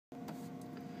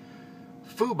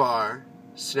AR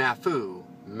SNAFU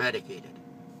medicated.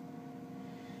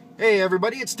 Hey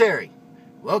everybody, it's Terry.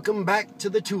 Welcome back to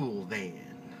the tool van.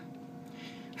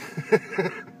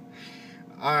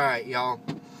 Alright y'all,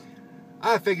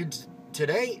 I figured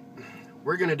today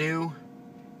we're going to do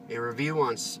a review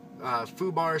on AR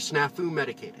SNAFU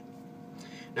medicated.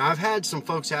 Now I've had some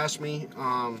folks ask me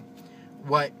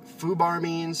what FUBAR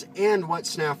means and what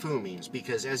SNAFU means,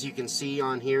 because as you can see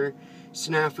on here,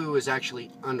 SNAFU is actually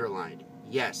underlined.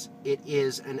 Yes, it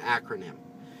is an acronym.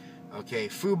 Okay,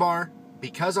 FUBAR,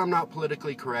 because I'm not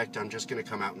politically correct, I'm just going to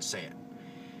come out and say it.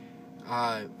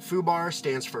 FUBAR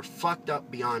stands for fucked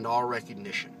up beyond all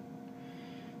recognition.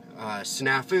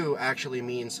 SNAFU actually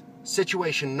means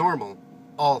situation normal,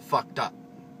 all fucked up.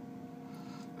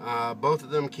 Both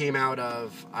of them came out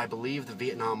of, I believe, the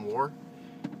Vietnam War.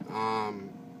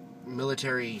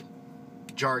 Military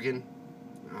jargon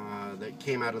that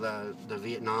came out of the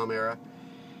Vietnam era.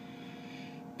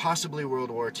 Possibly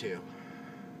World War II.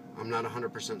 I'm not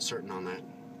 100% certain on that.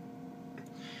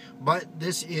 But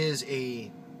this is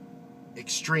a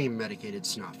extreme medicated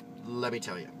snuff, let me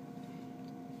tell you.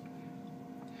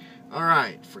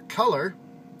 Alright, for color,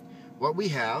 what we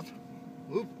have...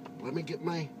 let me get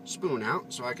my spoon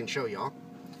out so I can show y'all.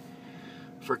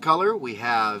 For color, we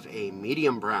have a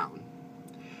medium brown.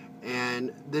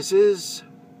 And this is,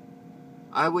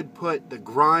 I would put the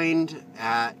grind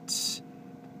at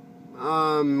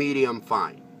medium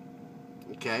fine.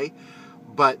 Okay?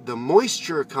 But the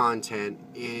moisture content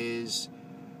is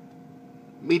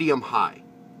medium high.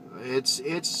 It's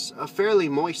a fairly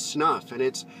moist snuff, and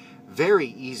it's very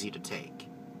easy to take.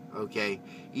 Okay?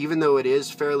 Even though it is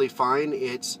fairly fine,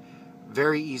 it's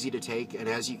very easy to take, and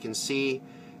as you can see,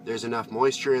 there's enough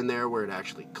moisture in there where it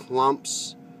actually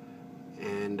clumps,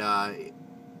 and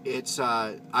it's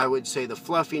I would say the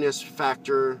fluffiness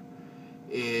factor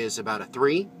is about a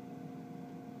 3.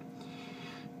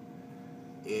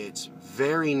 It's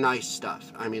very nice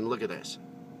stuff. I mean, look at this.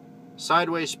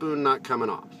 Sideways spoon not coming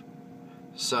off.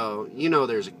 So, you know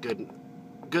there's a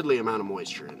goodly amount of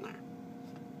moisture in there.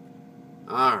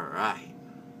 Alright.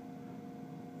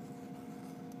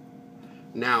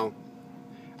 Now,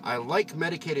 I like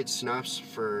medicated snuffs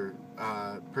for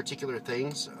particular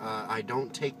things. I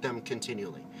don't take them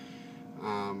continually.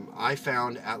 I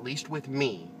found, at least with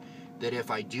me, that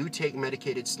if I do take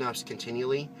medicated snuffs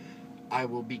continually, I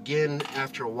will begin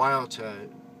after a while to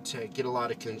get a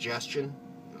lot of congestion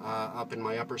up in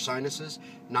my upper sinuses.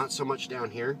 Not so much down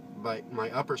here, but my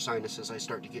upper sinuses I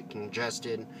start to get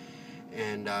congested,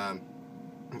 and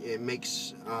it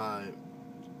makes...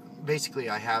 basically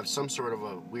I have some sort of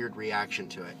a weird reaction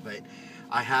to it. But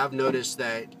I have noticed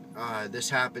that this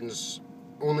happens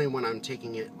only when I'm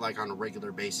taking it like on a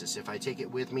regular basis. If I take it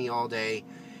with me all day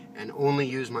and only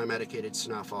use my medicated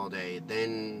snuff all day,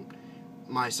 then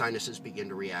my sinuses begin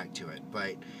to react to it.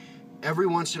 But every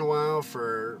once in a while,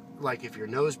 for like if your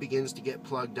nose begins to get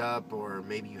plugged up, or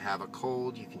maybe you have a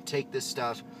cold, you can take this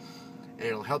stuff and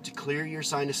it'll help to clear your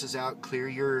sinuses out, clear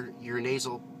your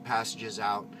nasal passages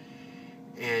out.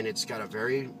 And it's got a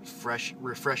very fresh,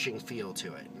 refreshing feel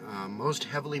to it. Most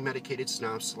heavily medicated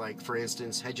snuffs, like for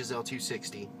instance Hedges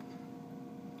L260,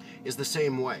 is the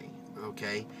same way,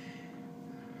 okay?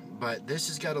 But this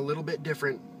has got a little bit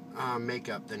different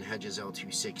makeup than Hedges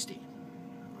L260.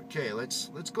 Okay, let's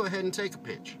go ahead and take a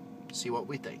pinch. See what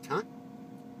we think, huh?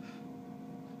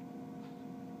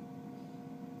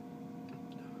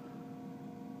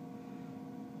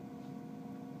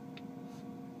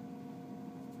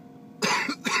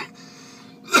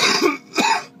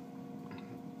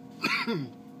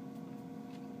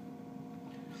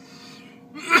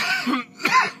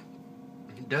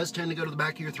 It does tend to go to the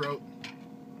back of your throat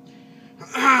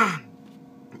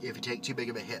if you take too big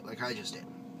of a hit like I just did.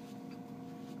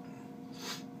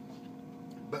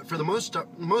 But for the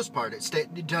most part,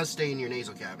 it does stay in your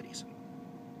nasal cavities.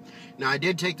 Now, I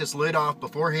did take this lid off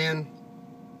beforehand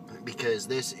because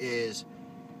this is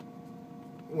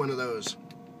one of those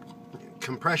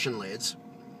compression lids,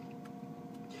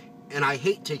 and I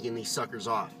hate taking these suckers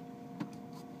off.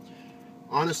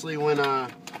 Honestly, when I'm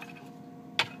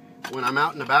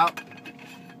out and about,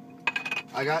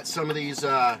 I got some of these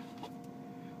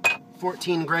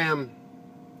 14-gram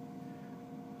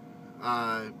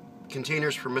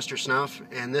containers from Mr. Snuff,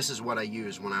 and this is what I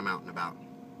use when I'm out and about,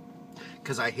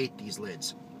 because I hate these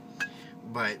lids.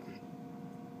 But,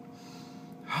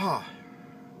 oh,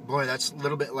 boy, that's a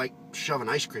little bit like shoving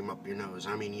ice cream up your nose.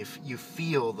 I mean, you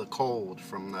feel the cold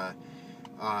from the,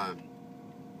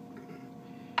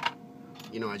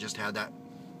 you know, I just had that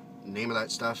name of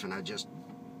that stuff, and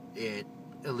it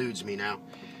eludes me now.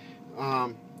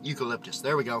 Eucalyptus,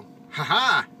 there we go.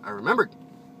 Haha, I remembered.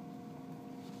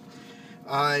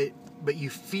 But you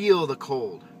feel the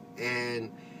cold.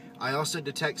 And I also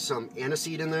detect some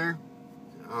aniseed in there.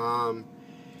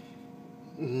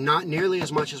 Not nearly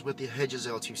as much as with the Hedges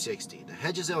L260. The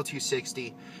Hedges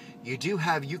L260, you do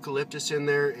have eucalyptus in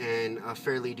there and a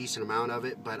fairly decent amount of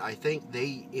it, but I think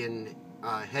in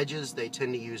Hedges, they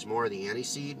tend to use more of the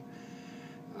aniseed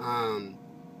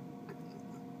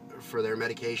for their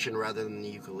medication rather than the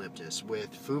eucalyptus.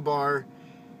 With FUBAR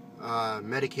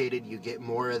medicated, you get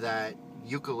more of that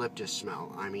eucalyptus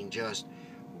smell. I mean, just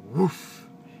woof,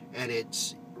 and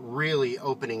it's really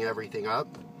opening everything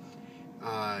up.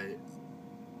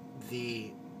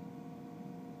 The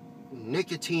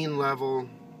nicotine level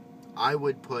I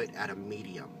would put at a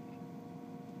medium.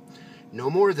 No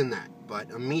more than that,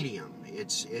 but a medium.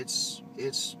 It's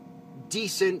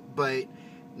decent, but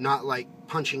not like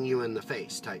punching you in the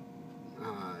face type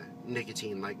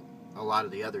nicotine like a lot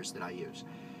of the others that I use.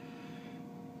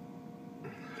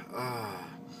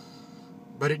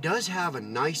 But it does have a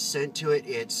nice scent to it.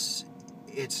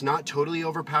 It's not totally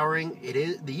overpowering.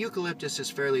 The eucalyptus is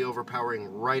fairly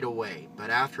overpowering right away, but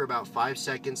after about 5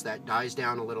 seconds that dies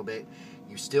down a little bit.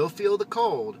 You still feel the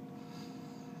cold,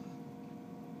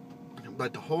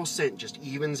 but the whole scent just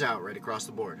evens out right across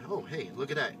the board. Oh, hey,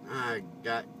 look at that. I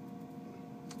got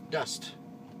dust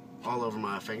all over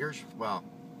my fingers. Well,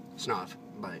 snuff,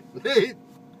 but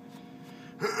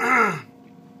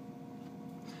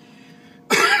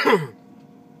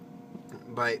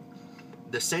but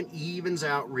the scent evens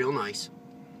out real nice.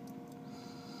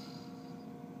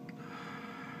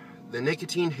 The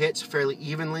nicotine hits fairly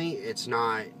evenly. It's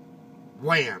not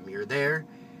wham, you're there.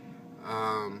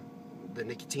 The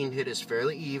nicotine hit is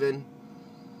fairly even.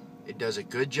 It does a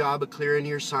good job of clearing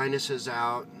your sinuses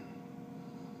out.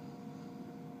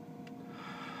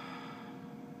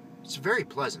 It's very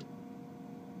pleasant.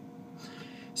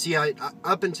 See,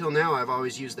 up until now, I've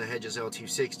always used the Hedges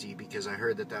L260 because I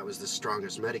heard that was the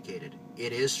strongest medicated.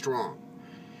 It is strong,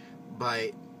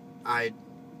 but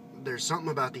there's something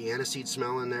about the aniseed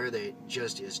smell in there that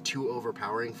just is too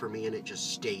overpowering for me, and it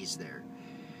just stays there.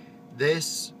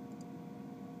 This,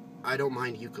 I don't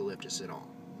mind eucalyptus at all.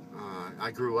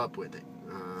 I grew up with it.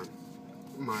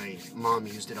 My mom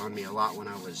used it on me a lot when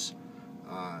I was,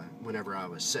 whenever I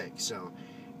was sick. So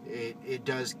it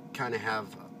does kind of have,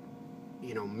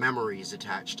 memories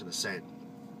attached to the scent.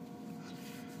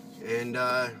 And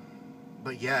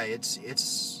but yeah,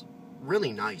 it's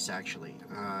really nice actually.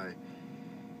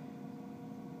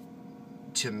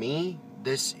 To me,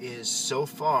 this is so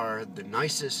far the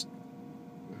nicest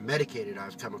medicated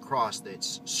I've come across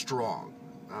that's strong.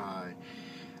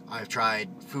 I've tried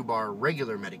FUBAR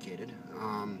regular medicated,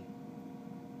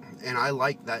 and I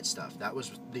like that stuff. That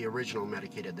was the original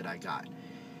medicated that I got.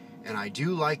 And I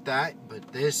do like that,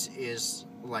 but this is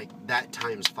like that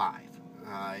times 5.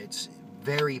 It's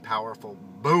very powerful.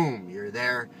 Boom, you're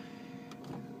there.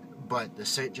 But the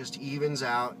scent just evens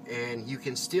out, and you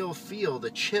can still feel the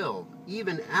chill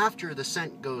even after the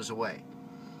scent goes away.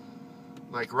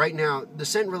 Like right now, the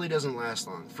scent really doesn't last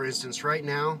long. For instance, right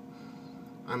now,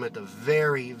 I'm at the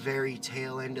very, very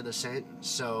tail end of the scent,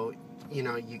 so,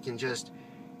 you can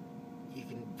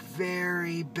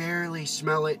very barely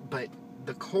smell it, but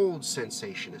the cold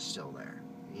sensation is still there,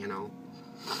 And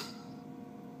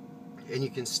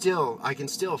I can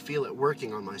still feel it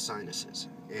working on my sinuses.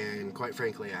 And quite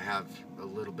frankly, I have a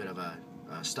little bit of a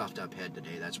stuffed up head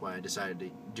today. That's why I decided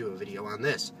to do a video on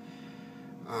this.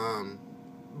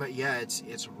 But yeah,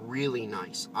 it's really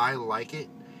nice. I like it.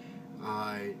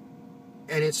 And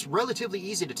it's relatively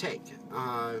easy to take.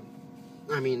 I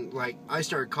mean, like, I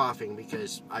started coughing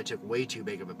because I took way too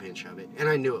big of a pinch of it. And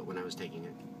I knew it when I was taking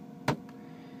it.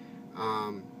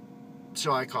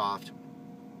 So I coughed.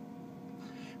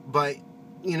 But,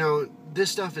 this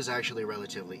stuff is actually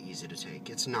relatively easy to take.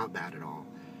 It's not bad at all.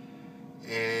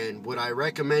 And would I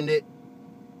recommend it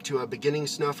to a beginning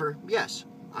snuffer? Yes,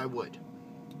 I would.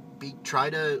 Try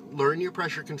to learn your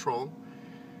pressure control,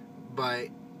 but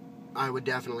I would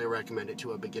definitely recommend it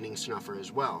to a beginning snuffer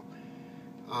as well.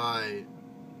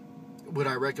 Would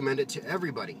I recommend it to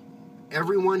everybody?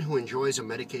 Everyone who enjoys a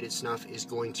medicated snuff is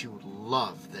going to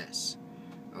love this.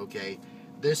 Okay?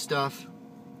 This stuff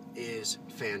is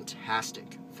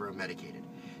fantastic for a medicated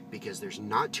because there's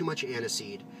not too much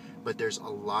aniseed, but there's a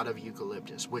lot of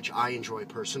eucalyptus, which I enjoy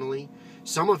personally.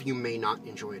 Some of you may not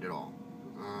enjoy it at all.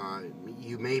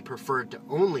 You may prefer to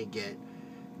only get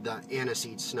the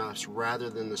aniseed snuffs rather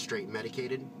than the straight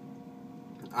medicated.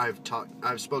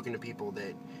 I've spoken to people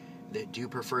that do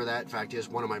prefer that. Fact is,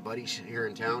 one of my buddies here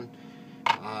in town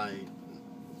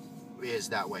is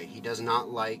that way. He does not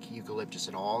like eucalyptus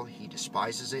at all. He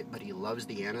despises it, but he loves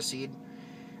the aniseed.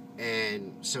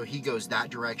 and so he goes that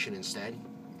direction instead.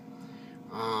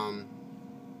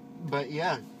 But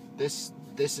yeah, this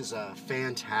is a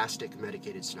fantastic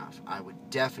medicated snuff. I would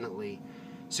definitely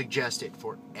suggest it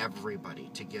for everybody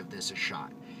to give this a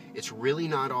shot. It's really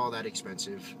not all that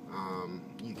expensive.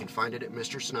 You can find it at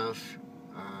Mr. Snuff,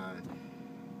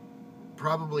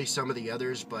 probably some of the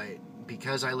others, but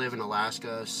because I live in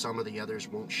Alaska, some of the others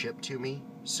won't ship to me,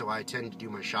 so I tend to do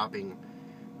my shopping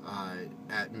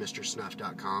at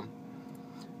mrsnuff.com,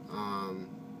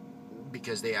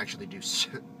 because they actually do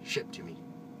ship to me.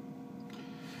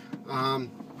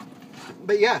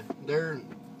 But yeah,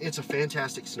 it's a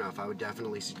fantastic snuff. I would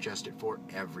definitely suggest it for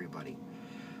everybody.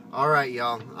 Alright,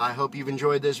 y'all. I hope you've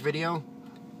enjoyed this video.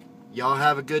 Y'all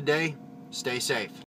have a good day. Stay safe.